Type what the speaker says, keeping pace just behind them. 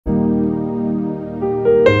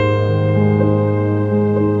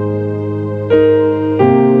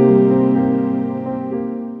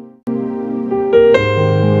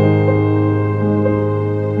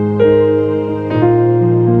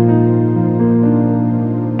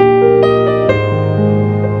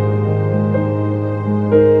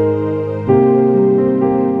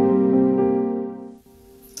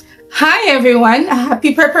everyone. A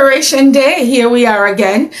happy preparation day. Here we are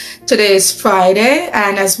again. Today is Friday,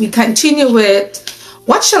 and as we continue with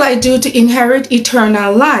what shall I do to inherit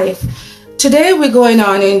eternal life? Today we're going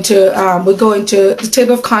into the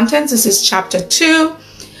table of contents. This is chapter 2.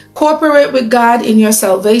 Cooperate with God in your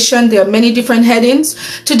salvation. There are many different headings.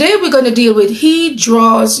 Today we're going to deal with He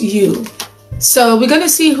draws you. So we're going to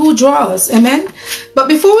see who draws. Amen. But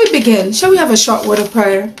before we begin, shall we have a short word of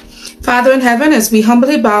prayer? Father in heaven, as we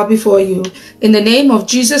humbly bow before you, in the name of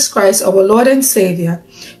Jesus Christ, our Lord and Savior,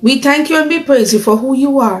 we thank you and we praise you for who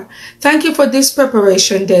you are. Thank you for this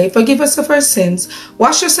preparation day. Forgive us of our sins.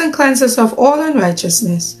 Wash us and cleanse us of all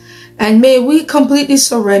unrighteousness. And may we completely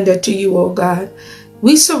surrender to you, O God.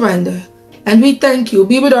 We surrender and we thank you.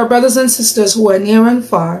 Be with our brothers and sisters who are near and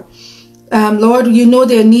far. Lord, you know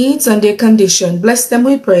their needs and their condition. Bless them,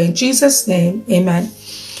 we pray. In Jesus' name, amen.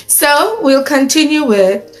 So we'll continue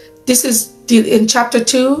with, this is in chapter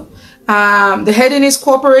 2. The heading is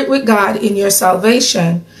Cooperate with God in your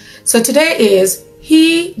salvation. So today is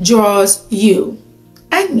He draws you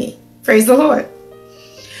and me. Praise the Lord.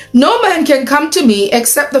 No man can come to me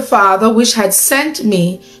except the Father which had sent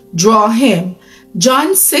me draw him.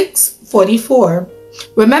 John 6:44.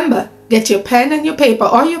 Remember, get your pen and your paper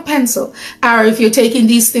or your pencil. Or if you're taking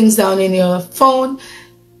these things down in your phone,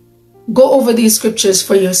 go over these scriptures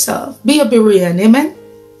for yourself. Be a Berean. Amen.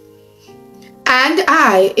 And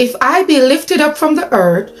I, if I be lifted up from the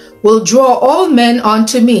earth, will draw all men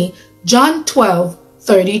unto me. John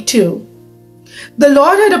 12:32. The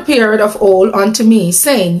Lord had appeared of old unto me,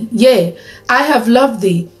 saying, Yea, I have loved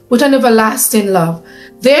thee with an everlasting love.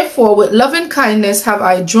 Therefore with loving kindness have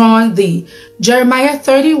I drawn thee. Jeremiah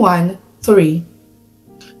 31:3.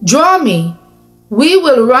 Draw me, we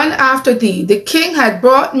will run after thee. The king had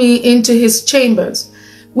brought me into his chambers.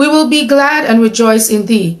 We will be glad and rejoice in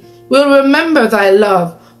thee. We'll remember thy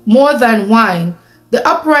love more than wine. The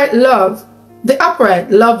upright love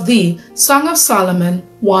thee. Song of Solomon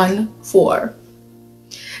 1:4.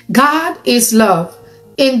 God is love.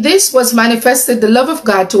 In this was manifested the love of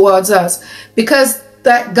God towards us, because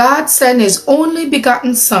that God sent his only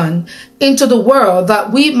begotten Son into the world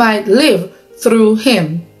that we might live through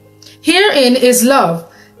him. Herein is love,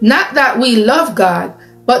 not that we love God,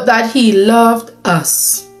 but that he loved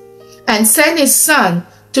us and sent his Son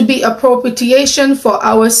to be a propitiation for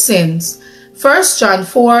our sins. 1 John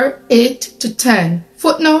 4:8-10.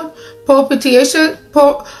 Footnote, propitiation,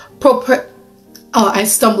 I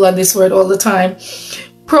stumble on this word all the time.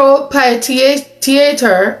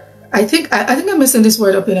 Propitiator, I think I'm messing this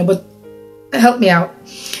word up in it, but help me out,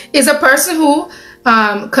 is a person who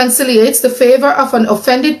conciliates the favor of an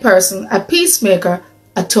offended person, a peacemaker,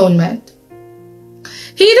 atonement.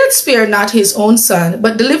 He that spared not his own Son,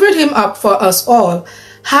 but delivered him up for us all,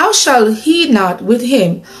 how shall he not with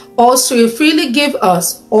him also freely give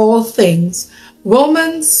us all things?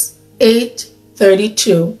 Romans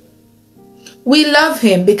 8:32. We love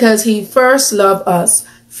him because he first loved us.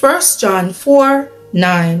 1 John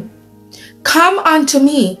 4:9. Come unto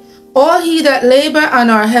me, all ye that labor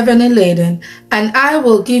and are heavily laden, and I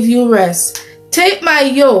will give you rest. Take my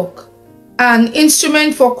yoke, an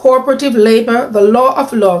instrument for cooperative labor, the law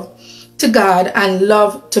of love to God and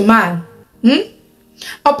love to man.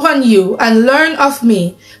 Upon you, and learn of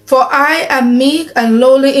me, for I am meek and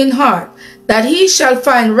lowly in heart, that he shall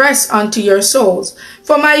find rest unto your souls.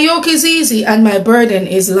 For my yoke is easy and my burden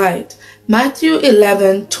is light. Matthew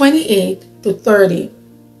 11:28-30.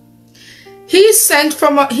 He sent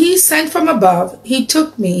from above, he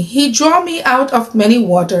took me, he drew me out of many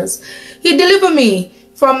waters. He delivered me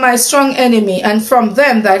from my strong enemy and from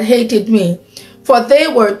them that hated me, for they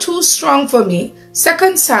were too strong for me.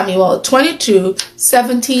 2 Samuel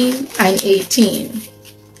 22:17-18.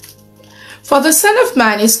 For the Son of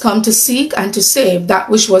Man is come to seek and to save that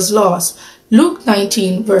which was lost. Luke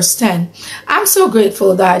 19:10. I'm so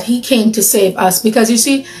grateful that he came to save us, because you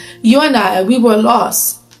see, you and I, we were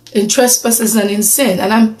lost in trespasses and in sin.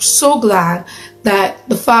 And I'm so glad that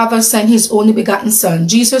the Father sent his only begotten Son,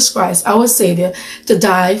 Jesus Christ, our Savior, to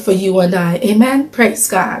die for you and I. Amen. Praise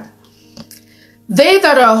God. They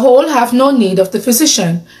that are whole have no need of the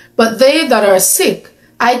physician, but they that are sick.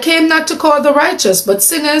 I came not to call the righteous, but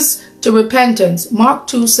sinners to repentance. Mark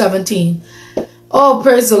 2:17. Oh,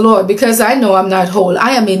 praise the Lord, because I know I'm not whole.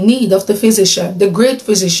 I am in need of the physician, the great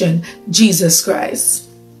physician, Jesus Christ.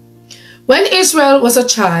 When Israel was a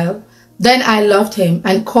child, then I loved him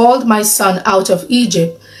and called my son out of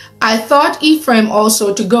Egypt. I thought Ephraim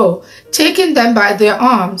also to go, taking them by their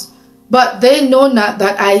arms, but they know not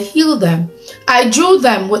that I healed them. I drew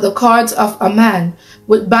them with the cords of a man,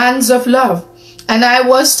 with bands of love. And I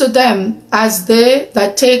was to them as they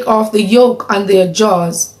that take off the yoke on their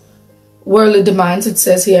jaws. Worldly demands, it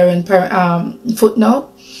says here in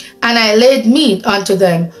footnote. And I laid meat unto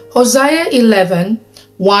them. Hosea 11,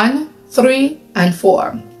 1, 3, and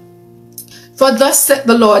 4. For thus saith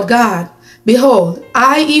the Lord God, behold,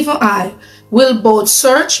 I, even I, will both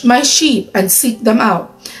search my sheep and seek them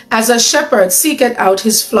out, as a shepherd seeketh out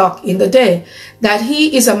his flock in the day, that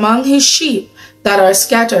he is among his sheep that are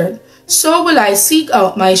scattered. So will I seek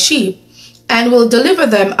out my sheep, and will deliver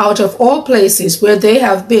them out of all places where they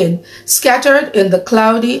have been scattered in the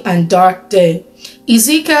cloudy and dark day.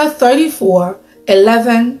 Ezekiel 34,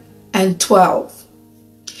 11 and 12.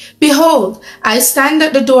 Behold, I stand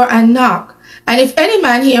at the door and knock, and if any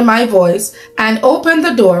man hear my voice and open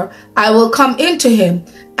the door, I will come into him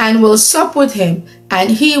and will sup with him,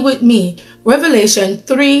 and he with me. Revelation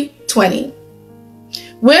 3:20.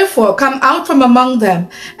 Wherefore come out from among them,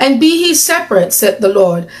 and be ye separate, saith the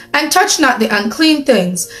Lord, and touch not the unclean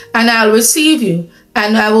things, and I'll receive you,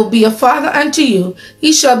 and I will be a father unto you.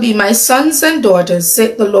 Ye shall be my sons and daughters,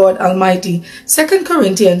 saith the Lord Almighty. 2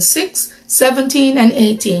 Corinthians 6, 17 and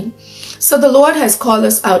 18. So the Lord has called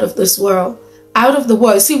us out of this world, out of the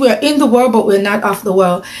world. See, we're in the world, but we're not of the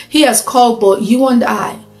world. He has called both you and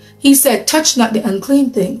I. He said, touch not the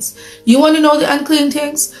unclean things. You want to know the unclean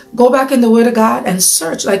things? Go back in the Word of God and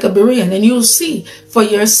search like a Berean, and you'll see for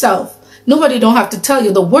yourself. Nobody don't have to tell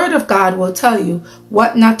you. The Word of God will tell you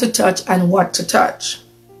what not to touch and what to touch.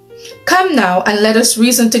 Come now, and let us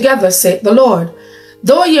reason together, saith the Lord.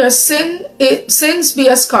 Though your sins be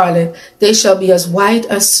as scarlet, they shall be as white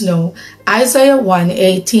as snow. Isaiah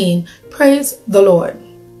 1:18. Praise the Lord.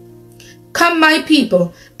 Come, my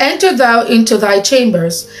people, enter thou into thy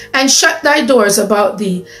chambers, and shut thy doors about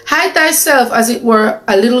thee. Hide thyself as it were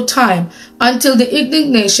a little time, until the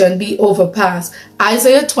indignation be overpast.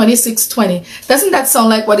 Isaiah 26:20. Doesn't that sound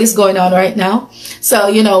like what is going on right now? So,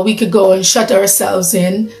 we could go and shut ourselves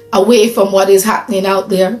in, away from what is happening out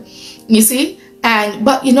there. You see?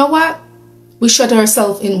 But you know what? We shut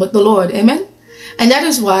ourselves in with the Lord. Amen? And that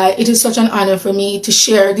is why it is such an honor for me to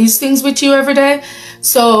share these things with you every day.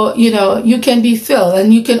 So, you can be filled,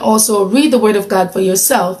 and you can also read the Word of God for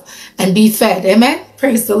yourself and be fed. Amen?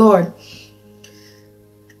 Praise the Lord.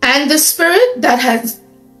 And the Spirit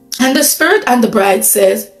and the bride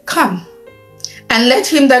says, come. And let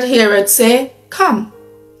him that heareth say, come.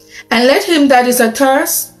 And let him that is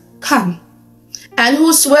athirst, come. And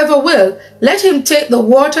whosoever will, let him take the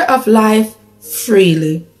water of life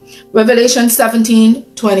freely. Revelation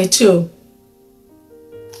 17:22.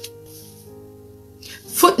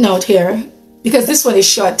 Footnote here, because this one is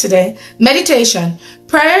short today. Meditation,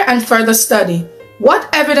 prayer, and further study. What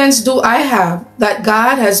evidence do I have that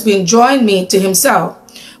God has been drawing me to himself?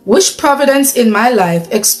 Which providence in my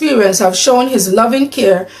life experience have shown his loving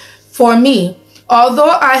care for me?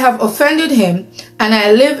 Although I have offended him and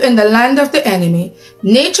I live in the land of the enemy,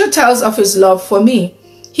 nature tells of his love for me.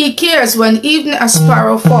 He cares when even a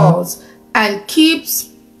sparrow falls, and keeps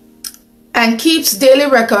daily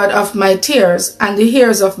record of my tears and the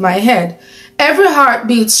hairs of my head. Every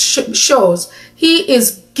heartbeat shows he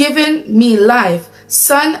is giving me life,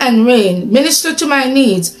 sun and rain, minister to my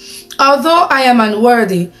needs. Although I am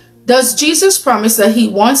unworthy, does Jesus promise that he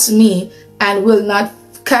wants me and will not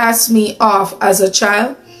cast me off as a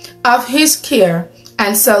child of his care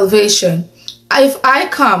and salvation? If I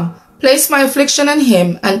come, place my affliction on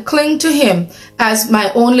him, and cling to him as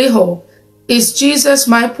my only hope, is Jesus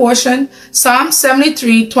my portion? Psalm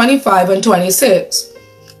 73:25 and 26.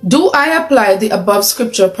 Do I apply the above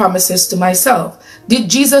scripture promises to myself? Did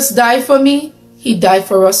Jesus die for me? He died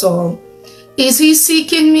for us all. Is he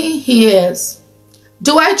seeking me? He is.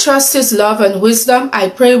 Do I trust his love and wisdom? I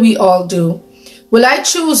pray we all do. Will I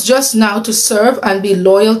choose just now to serve and be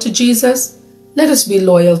loyal to Jesus? Let us be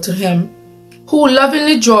loyal to him, who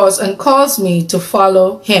lovingly draws and calls me to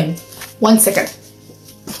follow him. 1 second.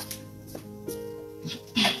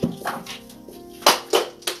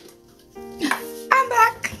 I'm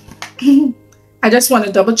back. I just want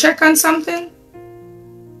to double check on something.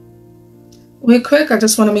 Real quick, I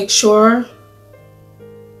just want to make sure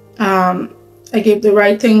I gave the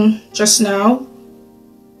right thing just now.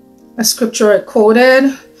 A scripture I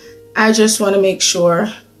quoted. I just want to make sure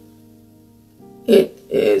it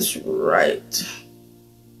is right.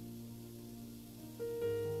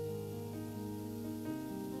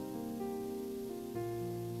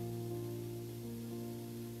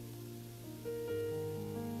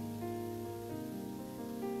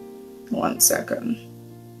 One second.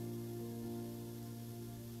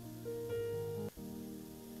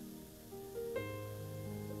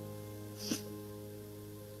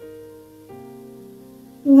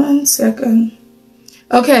 1 second.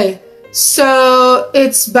 Okay, so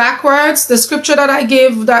it's backwards. The scripture that I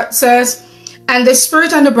gave that says, and the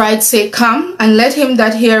Spirit and the bride say, come, and let him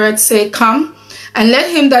that heareth say, come, and let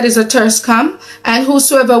him that is athirst come, and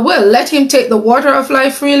whosoever will, let him take the water of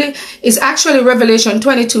life freely, is actually Revelation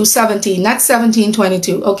 22:17, not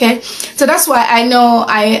 17:22, okay? So that's why I know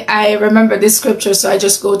I remember this scripture, so I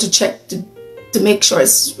just go to check to make sure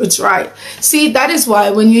it's right. See, that is why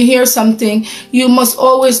when you hear something, you must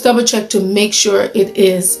always double check to make sure it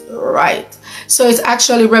is right. So it's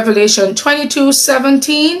actually Revelation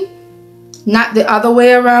 22:17, not the other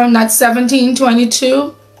way around, not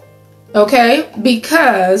 17:22. Okay,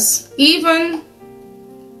 because even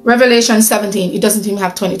Revelation 17, it doesn't even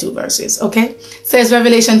have 22 verses. Okay, it says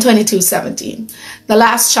Revelation 22:17, the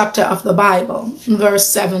last chapter of the Bible, verse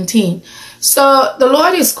 17. So the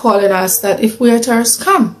Lord is calling us that if we are thirst,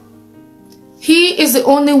 come. He is the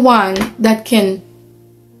only one that can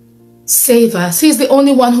save us. He's the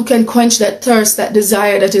only one who can quench that thirst, that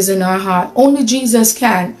desire that is in our heart. Only Jesus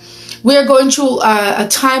can. We are going through a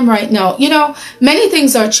time right now. You know, many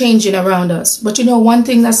things are changing around us. But you know one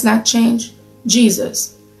thing that's not changed?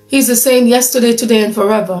 Jesus. He's the same yesterday, today, and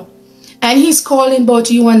forever. And he's calling both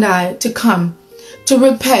you and I to come, to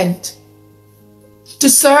repent, to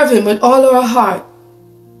serve him with all our heart,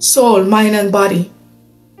 soul, mind, and body.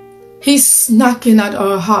 He's knocking at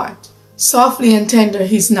our heart. Softly and tender,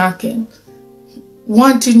 he's knocking,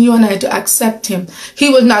 wanting you and I to accept him. He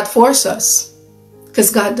will not force us, because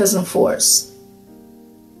God doesn't force.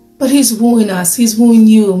 But he's wooing us. He's wooing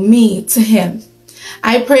you, me, to him.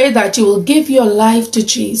 I pray that you will give your life to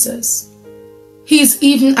Jesus. He's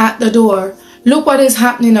even at the door. Look what is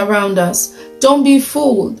happening around us. Don't be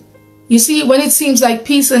fooled. You see, when it seems like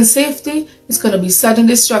peace and safety, it's going to be sudden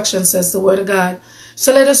destruction, says the word of God.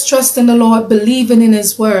 So let us trust in the Lord, believing in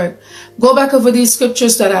his word. Go back over these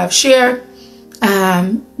scriptures that I've shared.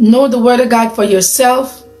 Know the word of God for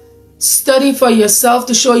yourself. Study for yourself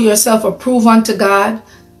to show yourself approved unto God.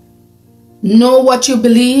 Know what you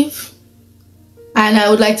believe. And I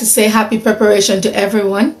would like to say happy preparation to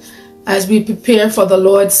everyone as we prepare for the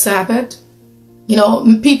Lord's Sabbath. You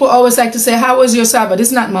know, people always like to say, how was your Sabbath?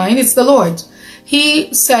 It's not mine, it's the Lord.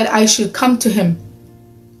 He said I should come to him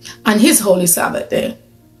on his holy Sabbath day.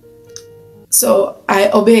 So I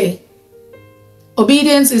obey.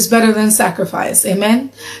 Obedience is better than sacrifice.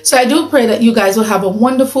 Amen. So I do pray that you guys will have a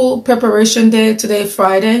wonderful preparation day today,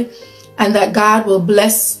 Friday, and that God will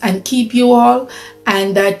bless and keep you all,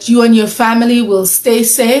 and that you and your family will stay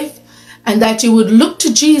safe, and that you would look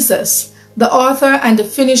to Jesus, the author and the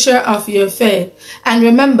finisher of your faith. And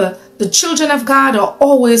remember, the children of God are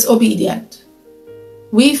always obedient.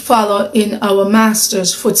 We follow in our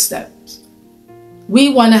master's footsteps. We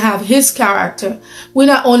want to have his character. We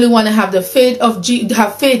not only want to have the faith of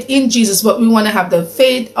have faith in Jesus, but we want to have the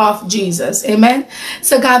faith of Jesus. Amen.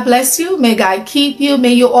 So God bless you. May God keep you.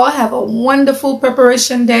 May you all have a wonderful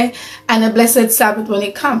preparation day and a blessed Sabbath when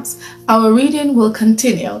it comes. Our reading will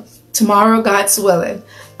continue tomorrow, God's willing.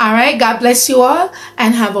 All right. God bless you all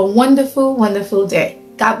and have a wonderful, wonderful day.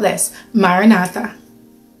 God bless. Maranatha.